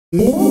Hi,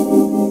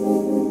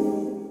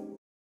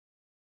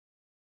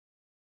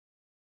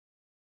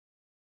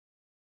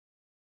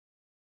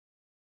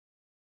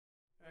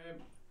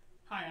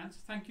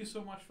 Anse. Thank you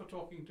so much for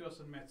talking to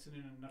us on medicine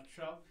in a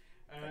nutshell.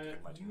 Thank you very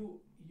much.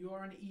 You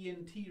are an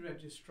ENT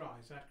registrar,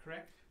 is that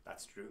correct?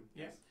 That's true.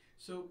 Yeah. Yes.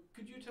 So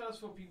could you tell us,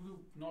 for people who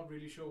are not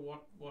really sure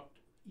what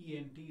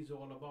ENT is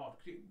all about,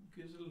 could you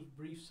give us a little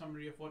brief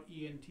summary of what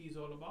ENT is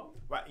all about?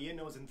 Well, ear,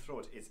 nose, and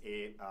throat is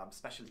a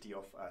specialty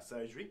of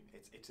surgery.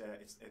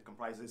 It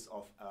comprises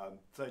of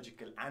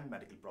surgical and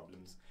medical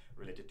problems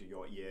related to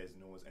your ears,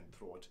 nose, and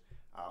throat.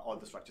 All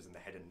the structures in the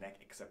head and neck,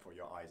 except for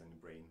your eyes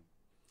and brain.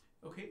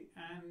 Okay,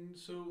 and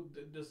so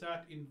does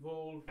that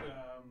involve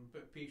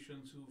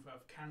patients who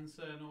have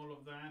cancer and all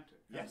of that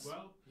Yes. as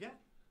well? Yeah.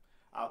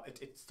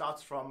 It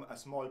starts from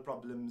small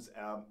problems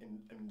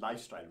in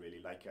lifestyle,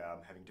 really, like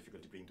having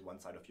difficulty breathing to one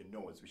side of your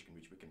nose, which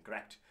we can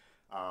correct,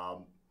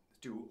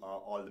 to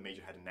all the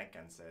major head and neck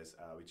cancers,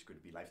 which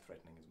could be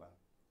life-threatening as well.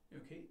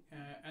 Okay,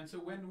 and so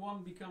when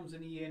one becomes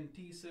an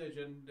ENT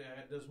surgeon,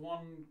 does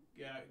one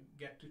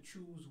get to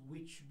choose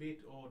which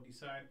bit or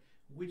decide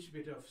which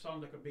bit of,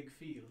 sound like a big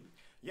field?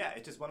 Yeah,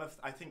 it is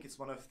I think it's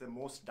one of the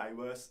most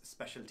diverse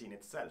specialty in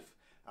itself.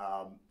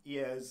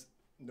 Ears,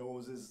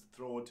 noses,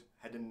 throat,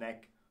 head and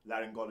neck,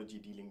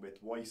 laryngology dealing with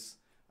voice,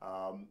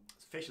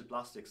 facial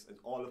plastics is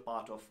all a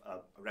part of a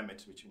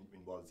remit which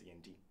involves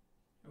ENT.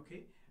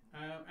 Okay,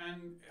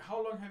 and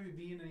how long have you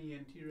been an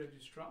ENT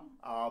registrar?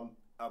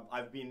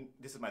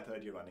 This is my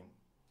third year running.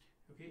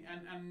 Okay,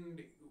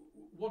 and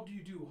what do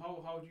you do?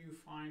 How do you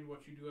find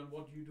what you do, and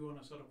what do you do on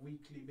a sort of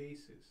weekly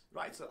basis?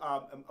 Right, so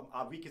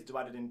our week is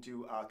divided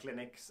into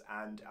clinics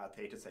and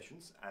theatre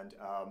sessions, and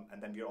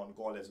then we are on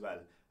call as well,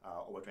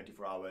 over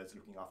 24 hours,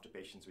 looking after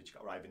patients which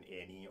arrive in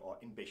A&E or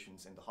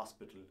inpatients in the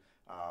hospital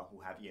who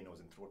have ear, nose,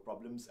 and throat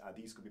problems.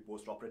 These could be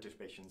post-operative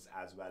patients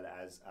as well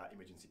as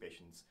emergency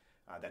patients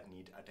that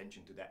need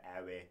attention to their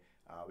airway,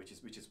 which is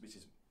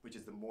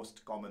the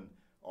most common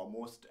or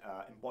most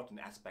important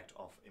aspect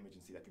of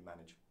emergency that we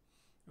manage.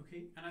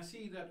 Okay, and I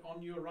see that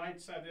on your right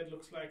side there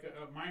looks like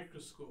a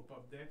microscope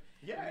up there.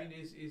 Yeah. I mean,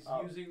 is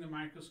using the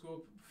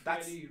microscope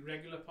fairly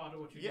regular part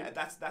of what you do? Yeah,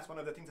 that's one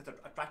of the things that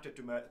attracted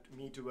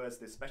me towards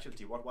this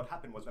specialty. What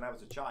happened was, when I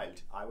was a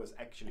child, I was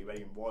actually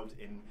very involved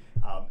in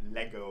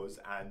Legos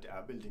and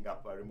building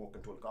up remote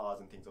control cars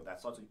and things of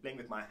that sort. So playing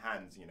with my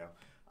hands, you know.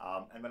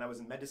 And when I was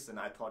in medicine,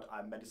 I thought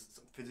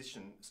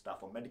physician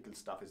stuff or medical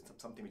stuff is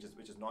something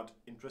which is not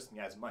interest me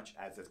as much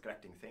as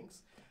correcting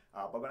things.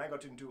 But when I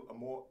got into a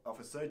more of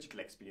a surgical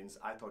experience,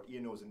 I thought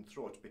ear, nose, and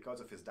throat, because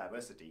of its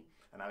diversity,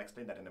 and I'll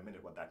explain that in a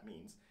minute what that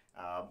means,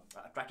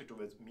 attracted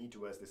me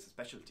towards this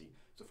specialty.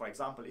 So for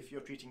example, if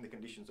you're treating the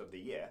conditions of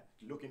the ear,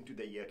 to look into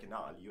the ear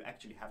canal, you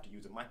actually have to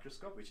use a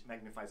microscope which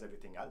magnifies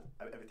everything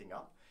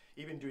up.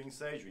 Even during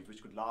surgeries,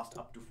 which could last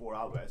up to 4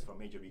 hours for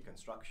major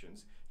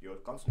reconstructions, you're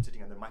constantly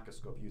sitting under the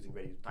microscope using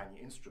very tiny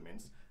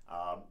instruments,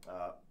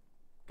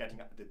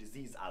 getting the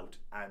disease out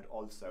and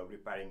also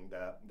repairing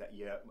the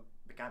ear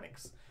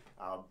mechanics.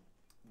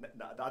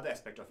 The other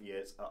aspect of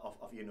ear,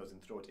 nose,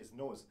 and throat is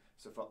nose.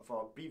 So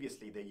for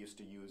previously, they used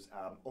to use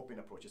open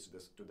approaches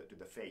to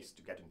the face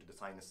to get into the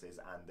sinuses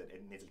and the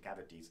nasal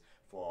cavities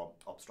for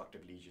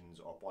obstructive lesions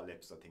or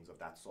polyps or things of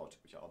that sort,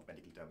 which are all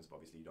medical terms, but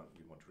obviously we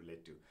want to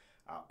relate to.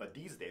 But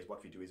these days,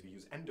 what we do is we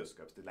use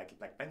endoscopes. They're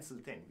like pencil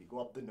thin. We go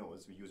up the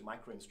nose. We use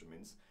micro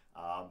instruments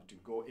to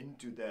go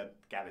into the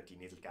cavity,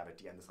 nasal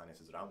cavity, and the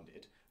sinuses around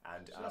it.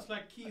 And so it's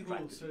like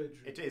keyhole surgery.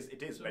 It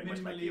is so very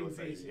much like keyhole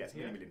surgery. Yes,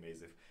 yeah. minimally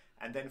invasive.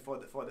 And then for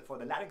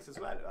the larynx as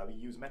well, we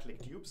use metallic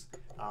tubes.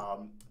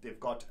 They've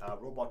got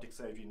robotic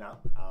surgery now.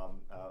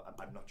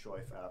 I'm not sure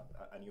if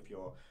any of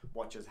your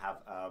watchers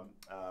have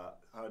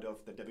heard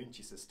of the Da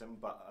Vinci system,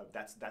 but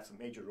that's a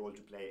major role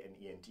to play in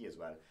ENT as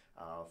well,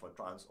 for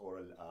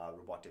transoral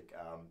robotic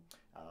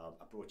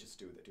approaches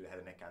to the head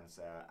and neck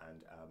cancer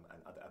and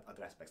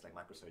other aspects like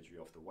microsurgery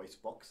of the voice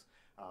box.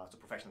 So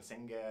professional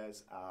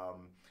singers,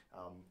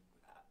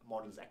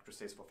 models,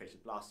 actresses for facial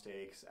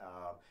plastics,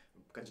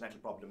 congenital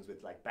problems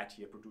with like bad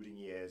ear, protruding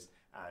ears,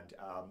 and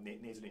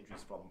nasal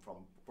injuries from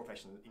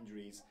professional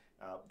injuries.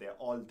 They're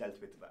all dealt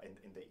with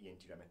in the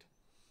ENT remit.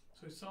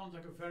 So it sounds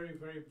like a very,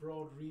 very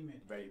broad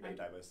remit. Very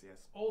diverse,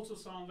 yes. Also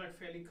sounds like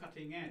fairly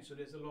cutting edge. So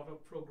there's a lot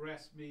of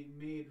progress being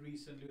made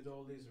recently with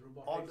all these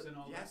robotics and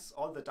all that. Yes,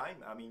 all the time.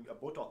 I mean,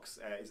 Botox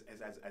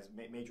has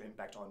major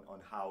impact on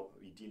how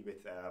we deal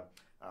with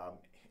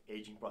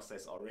aging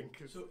process or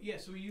wrinkles. So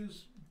yes, so we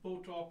use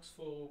Botox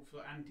for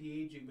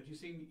anti-aging, but you're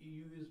saying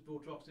you use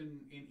Botox in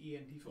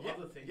ENT for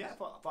other things? Yeah,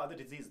 for other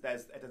disease,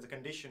 there's a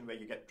condition where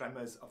you get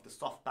tremors of the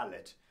soft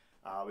palate,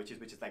 which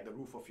is like the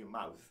roof of your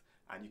mouth,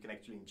 and you can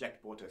actually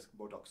inject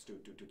Botox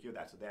to cure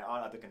that. So there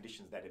are other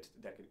conditions that it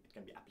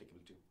can be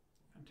applicable to.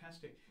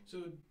 Fantastic.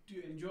 So do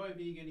you enjoy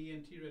being an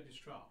ENT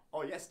registrar?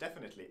 Oh yes,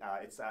 definitely.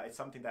 It's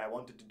something that I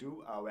wanted to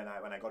do when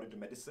I got into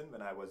medicine,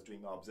 when I was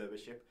doing my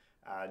observership,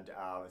 and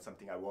it's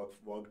something I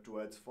worked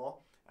towards for,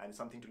 and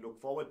something to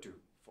look forward to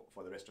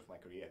for the rest of my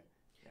career.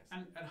 Yes.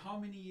 And how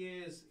many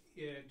years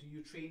do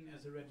you train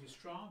as a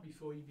registrar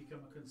before you become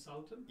a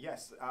consultant?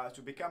 Yes,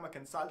 to become a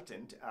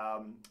consultant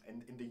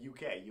in the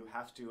UK, you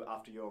have to,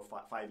 after your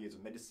 5 years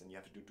of medicine, you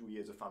have to do 2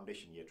 years of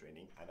foundation year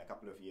training and a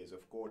couple of years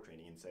of core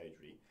training in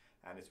surgery.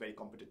 And it's very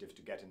competitive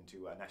to get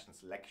into a national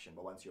selection,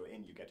 but once you're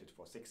in, you get it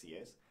for 6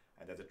 years.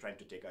 And there's a trend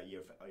to take a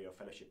year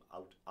fellowship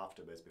out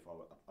afterwards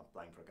before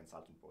applying for a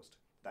consultant post.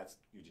 That's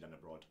usually done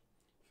abroad.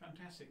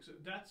 Fantastic. So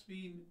that's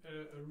been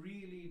a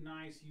really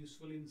nice,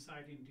 useful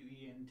insight into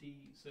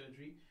ENT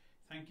surgery.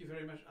 Thank you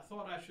very much. I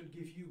thought I should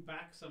give you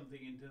back something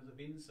in terms of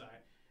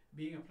insight.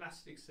 Being a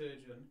plastic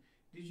surgeon,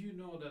 did you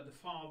know that the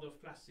father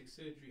of plastic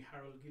surgery,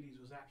 Harold Gillies,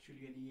 was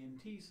actually an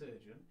ENT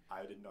surgeon?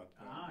 I did not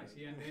know. I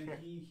see. And then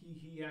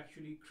he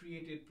actually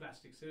created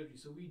plastic surgery.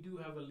 So we do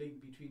have a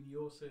link between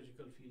your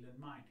surgical field and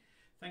mine.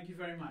 Thank you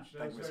very much.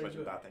 Thank you so much,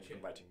 Thank you for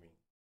inviting me.